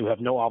for us who have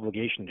no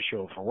obligation to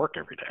show up for work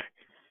every day.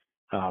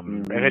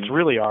 And it's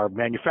really our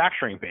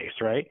manufacturing base,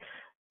 right?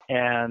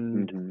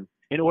 And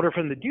in order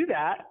for them to do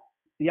that,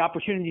 the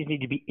opportunities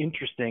need to be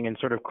interesting and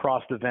sort of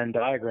cross the Venn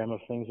diagram of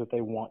things that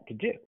they want to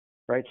do,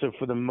 right? So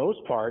for the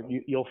most part,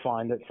 you'll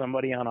find that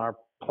somebody on our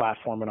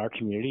platform in our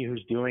community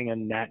who's doing a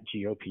Nat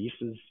Geo piece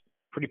is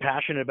pretty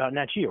passionate about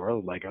Nat Geo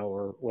or Lego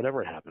or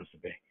whatever it happens to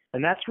be.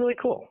 And that's really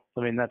cool.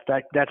 I mean, that's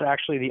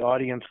actually the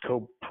audience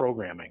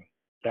co-programming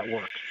that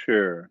works.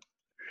 Sure.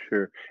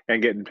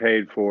 And getting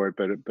paid for it,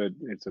 but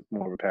it's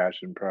more of a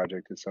passion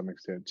project to some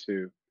extent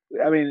too.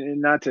 I mean,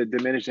 not to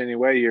diminish in any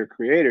way your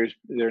creators,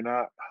 they're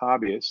not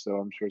hobbyists, so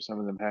I'm sure some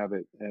of them have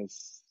it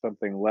as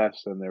something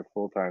less than their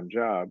full-time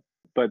job.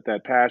 But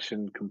that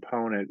passion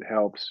component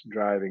helps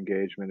drive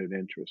engagement and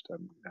interest,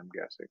 I'm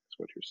guessing, is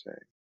what you're saying.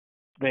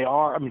 They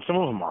are. I mean, some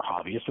of them are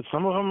hobbyists, but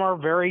some of them are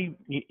very,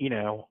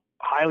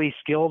 highly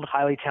skilled,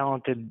 highly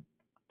talented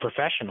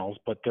professionals,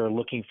 but they're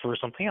looking for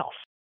something else.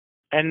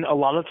 And a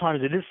lot of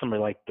times it is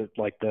somebody like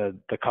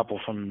the couple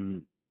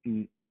from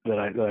that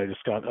I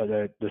discussed,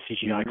 the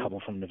CGI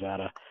couple from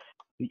Nevada.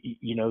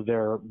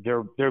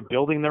 They're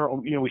building their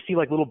own. We see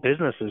like little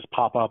businesses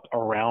pop up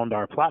around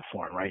our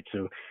platform, right?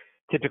 So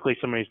typically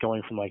somebody's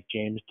going from like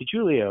James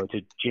DiGiulio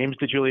to James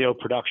DiGiulio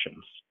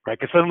Productions, right?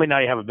 Because suddenly now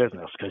you have a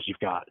business because you've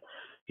got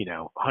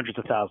hundreds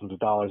of thousands of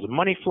dollars of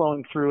money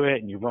flowing through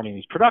it, and you're running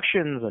these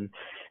productions, and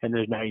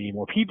there's now you need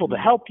more people to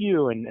help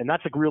you, and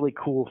that's a really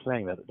cool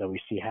thing that we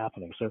see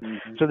happening. So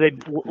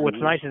what's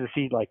nice is to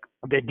see like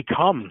they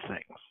become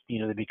things.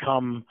 They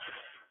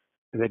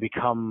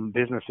become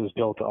businesses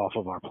built off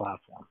of our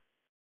platform.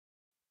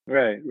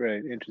 Right.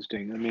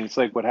 Interesting. I mean, it's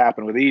like what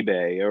happened with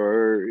eBay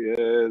or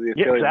the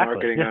affiliate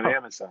marketing on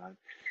Amazon.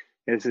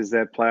 This is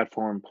that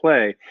platform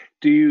play.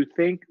 Do you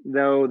think,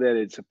 though, that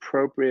it's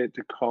appropriate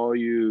to call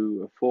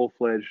you a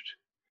full-fledged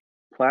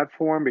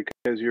platform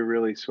because you're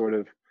really sort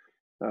of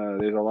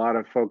there's a lot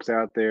of folks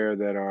out there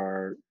that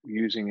are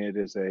using it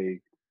as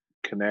a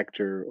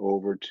connector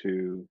over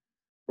to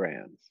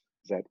brands?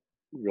 Is that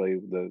really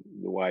the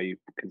why you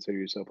consider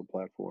yourself a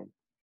platform?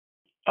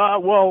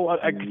 Well,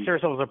 I consider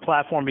ourselves a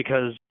platform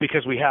because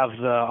we have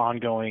the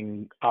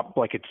ongoing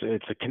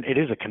it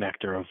is a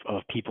connector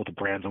of people to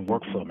brands and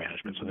workflow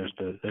management. So there's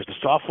the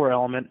software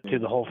element to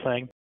the whole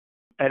thing,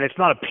 and it's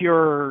not a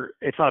pure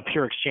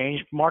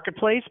exchange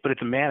marketplace, but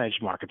it's a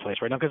managed marketplace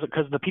right now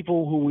because the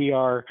people who we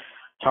are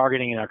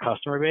targeting in our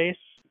customer base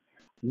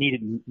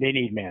need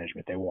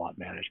management. They want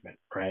management,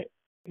 right?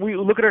 We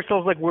look at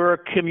ourselves like we're a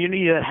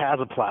community that has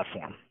a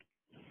platform.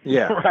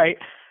 Yeah. Right.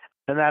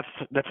 And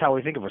that's how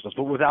we think of ourselves.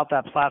 But without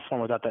that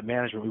platform, without that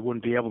management, we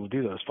wouldn't be able to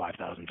do those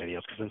 5,000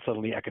 videos because then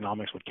suddenly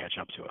economics would catch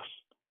up to us.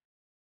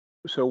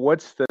 So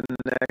what's the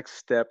next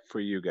step for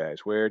you guys?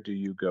 Where do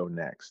you go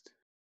next?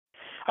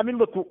 I mean,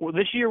 look,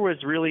 this year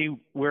was really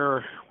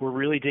we're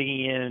really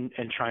digging in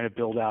and trying to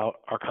build out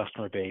our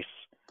customer base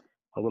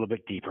a little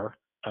bit deeper.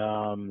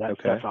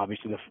 That's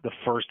obviously the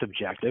first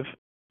objective.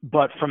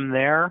 But from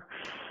there,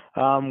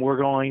 we're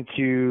going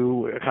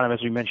to, kind of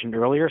as we mentioned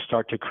earlier,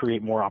 start to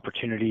create more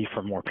opportunity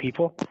for more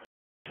people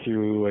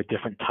through a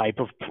different type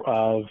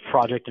of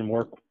project and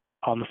work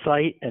on the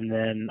site. And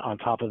then on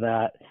top of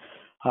that,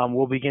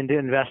 we'll begin to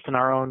invest in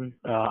our own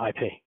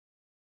IP.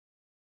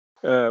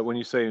 When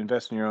you say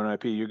invest in your own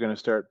IP, you're going to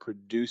start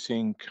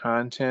producing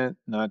content,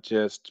 not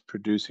just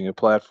producing a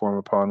platform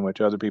upon which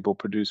other people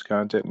produce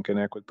content and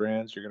connect with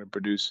brands. You're going to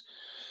produce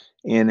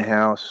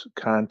in-house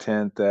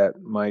content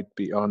that might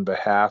be on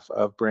behalf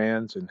of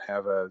brands and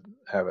have a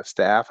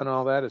staff and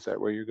all that. Is that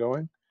where you're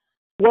going?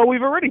 Well,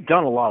 we've already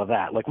done a lot of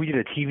that. Like we did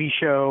a TV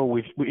show.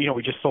 We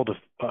just sold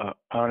I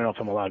don't know if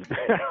I'm allowed.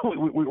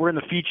 We're in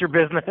the feature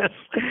business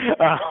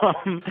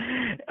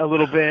a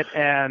little bit,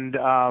 and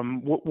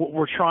what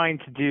we're trying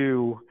to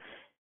do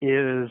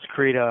is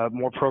create a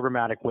more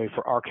programmatic way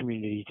for our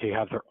community to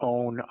have their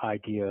own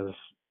ideas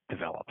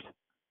developed.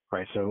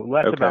 Right, so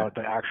less about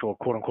the actual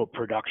quote-unquote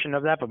production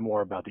of that, but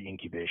more about the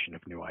incubation of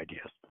new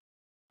ideas.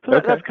 So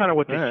that's kind of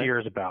what this year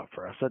is about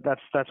for us.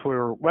 That's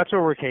where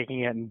we're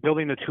taking it, and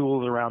building the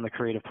tools around the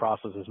creative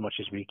process as much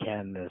as we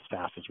can, as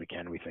fast as we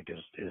can. We think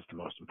is the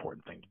most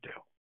important thing to do.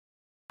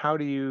 How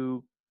do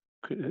you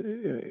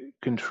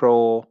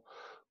control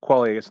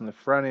quality? I guess on the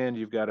front end,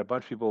 you've got a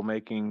bunch of people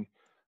making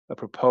a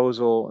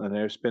proposal, and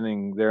they're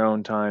spending their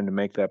own time to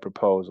make that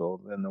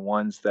proposal. And the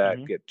ones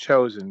that get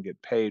chosen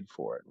get paid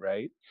for it,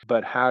 right?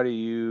 But how do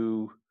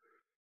you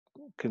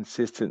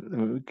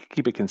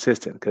keep it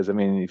consistent? Because I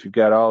mean, if you've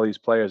got all these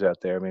players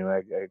out there, I mean,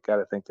 I got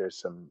to think there's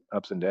some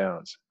ups and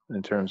downs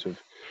in terms of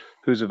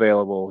who's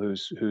available,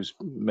 who's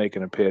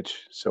making a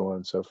pitch, so on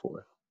and so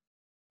forth.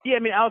 Yeah, I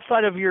mean,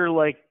 outside of your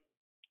like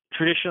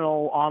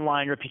traditional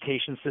online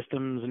reputation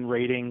systems and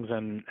ratings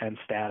and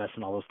status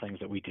and all those things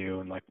that we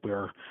do, and like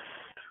we're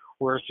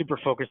we're super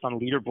focused on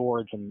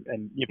leaderboards, and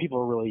people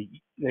are really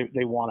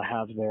they want to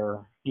have their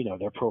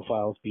their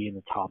profiles be in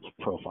the top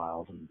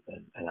profiles and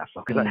that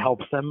stuff, because that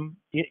helps them,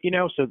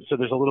 so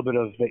there's a little bit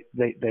of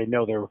they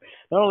know they're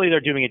not only they're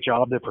doing a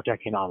job, they're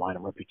protecting online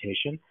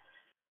reputation,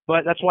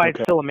 but that's why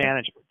it's still a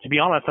managed, to be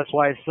honest, that's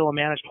why it's still a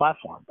managed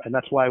platform, and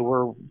that's why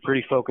we're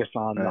pretty focused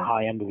on the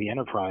high end of the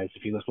enterprise.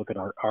 If you just look at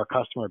our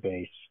customer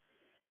base,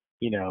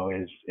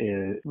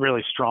 is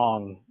really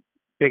strong,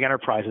 big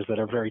enterprises that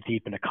are very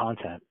deep into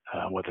content,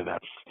 whether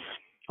that's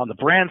on the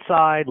brand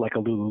side, like a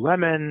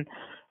Lululemon,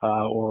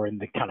 or in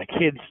the kind of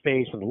kids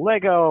space of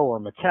Lego or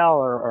Mattel,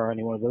 or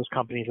any one of those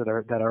companies that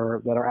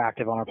are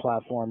active on our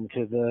platform,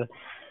 to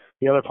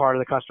the other part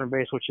of the customer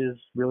base, which is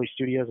really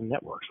studios and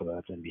networks, whether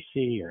that's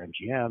NBC or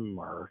MGM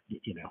or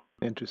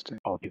interesting,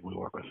 all the people we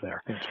work with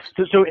there.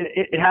 So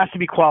it has to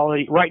be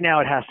quality. Right now,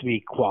 it has to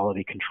be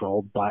quality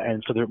controlled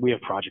and so we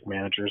have project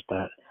managers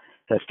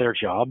that's their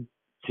job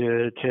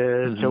to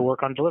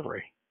work on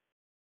delivery.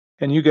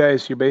 And you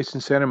guys, you're based in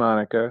Santa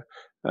Monica.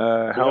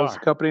 How old is the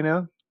company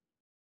now?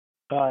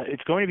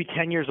 It's going to be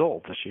 10 years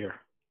old this year.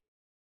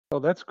 Oh,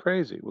 that's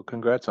crazy. Well,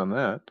 congrats on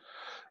that.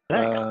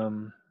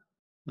 Thanks.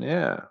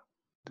 Yeah.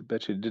 I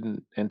bet you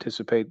didn't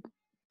anticipate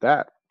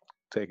that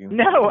taking.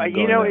 No,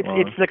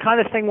 it's the kind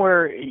of thing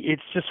where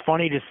it's just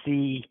funny to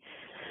see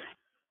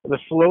the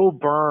slow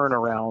burn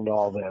around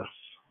all this,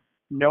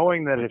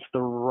 knowing that it's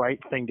the right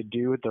thing to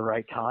do at the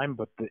right time,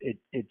 but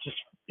it's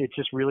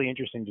just really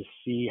interesting to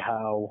see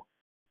how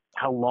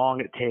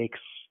long it takes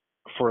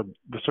for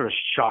the sort of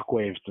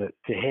shockwaves to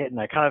hit. And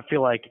I kind of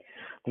feel like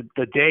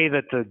the day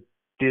that the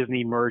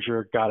Disney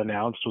merger got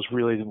announced was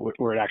really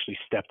where it actually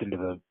stepped into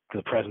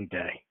the present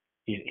day,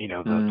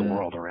 the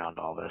world around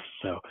all this.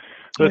 So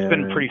it's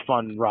been a pretty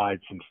fun ride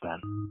since then.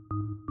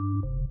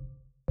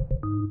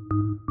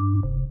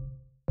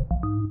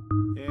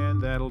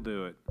 And that'll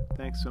do it.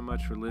 Thanks so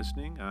much for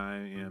listening. I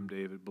am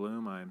David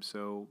Bloom. I am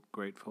so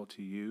grateful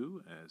to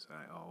you, as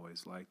I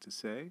always like to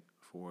say,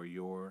 for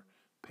your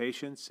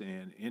patience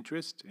and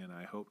interest, and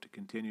I hope to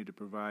continue to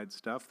provide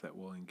stuff that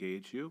will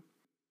engage you.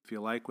 If you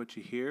like what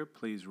you hear,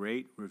 please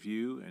rate,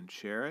 review, and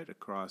share it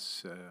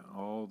across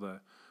all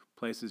the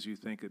places you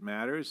think it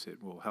matters.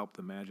 It will help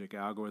the magic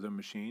algorithm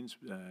machines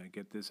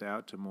get this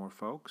out to more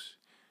folks.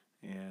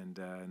 And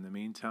in the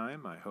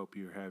meantime, I hope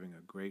you're having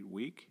a great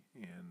week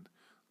and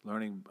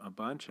learning a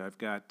bunch. I've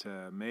got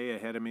May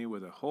ahead of me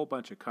with a whole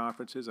bunch of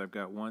conferences. I've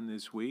got one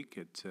this week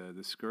at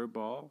the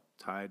Skirball,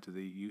 tied to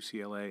the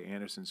UCLA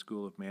Anderson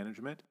School of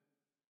Management.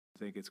 I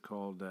think it's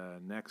called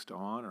Next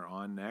On or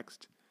On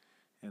Next,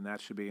 and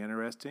that should be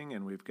interesting.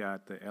 And we've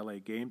got the LA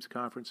Games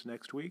Conference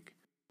next week.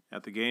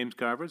 At the Games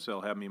Conference,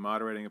 they'll have me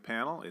moderating a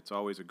panel. It's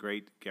always a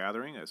great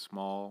gathering, a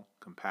small,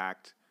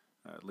 compact,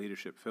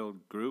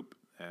 leadership-filled group,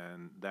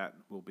 and that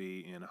will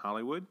be in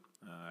Hollywood.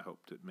 I hope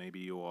that maybe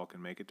you all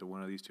can make it to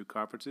one of these two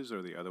conferences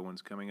or the other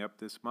ones coming up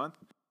this month.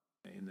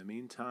 In the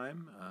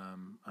meantime,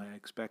 I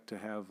expect to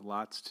have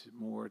lots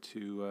more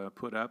to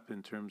put up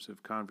in terms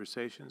of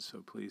conversations,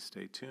 so please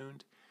stay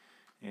tuned.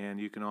 And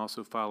you can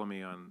also follow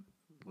me on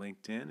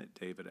LinkedIn at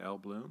David L.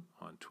 Bloom,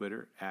 on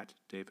Twitter at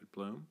David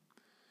Bloom,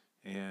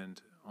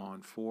 and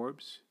on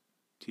Forbes,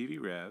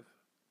 TV Rev,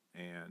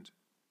 and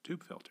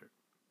TubeFilter.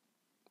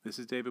 This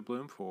is David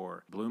Bloom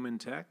for Bloom in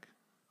Tech.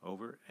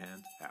 Over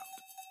and out.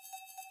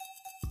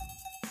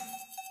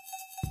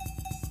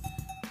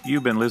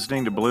 You've been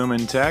listening to Bloom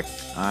in Tech.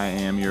 I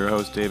am your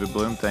host, David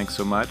Bloom. Thanks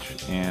so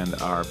much. And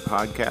our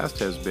podcast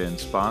has been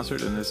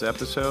sponsored in this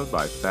episode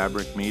by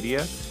Fabric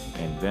Media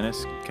in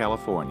Venice,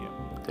 California.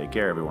 Take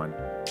care, everyone.